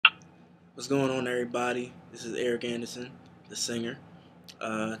What's going on, everybody? This is Eric Anderson, the singer.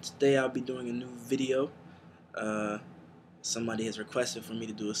 Today I'll be doing a new video. Uh, Somebody has requested for me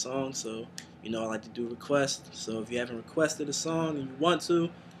to do a song, so you know I like to do requests. So if you haven't requested a song and you want to,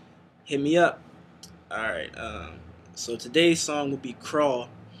 hit me up. Alright, so today's song will be Crawl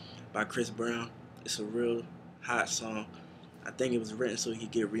by Chris Brown. It's a real hot song. I think it was written so he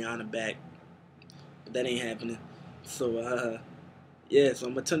could get Rihanna back, but that ain't happening. So, yeah, so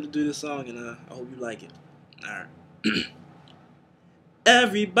I'm gonna attempt to do this song, and I hope you like it. Alright.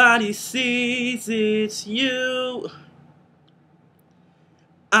 Everybody sees it's you.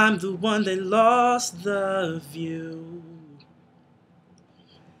 I'm the one that lost the view.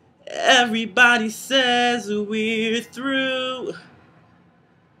 Everybody says we're through.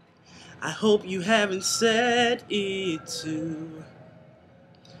 I hope you haven't said it too.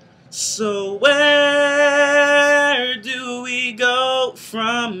 So where do we go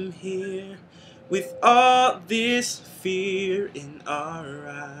from here with all this fear in our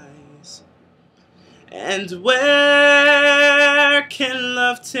eyes? And where can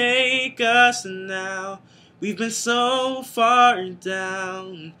love take us now? We've been so far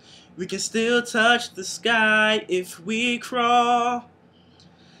down. We can still touch the sky if we crawl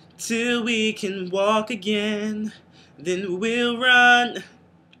till we can walk again. Then we'll run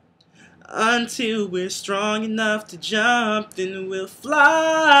until we're strong enough to jump. Then we'll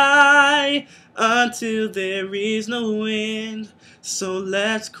fly until there is no wind. So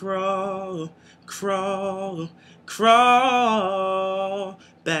let's crawl, crawl, crawl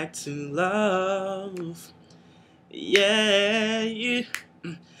back to love. Yeah, yeah.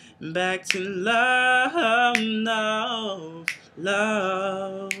 Back to love, no,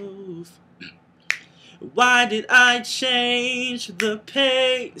 love. Why did I change the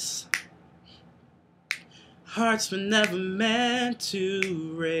pace? Hearts were never meant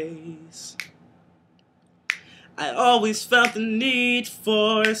to race. I always felt the need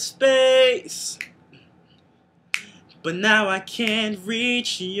for space, but now I can't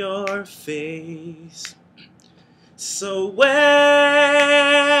reach your face. So where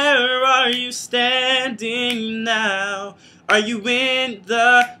are you standing now? Are you in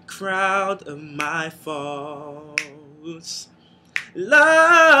the crowd of my faults?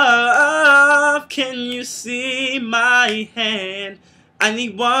 Love, can you see my hand? I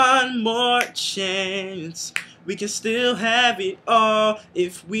need one more chance. We can still have it all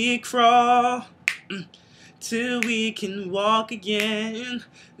if we crawl till we can walk again.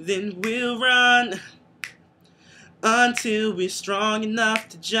 Then we'll run until we're strong enough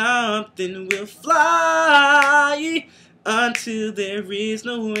to jump. Then we'll fly until there is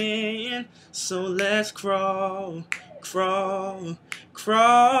no wind. So let's crawl, crawl,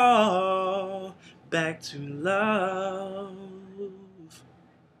 crawl back to love.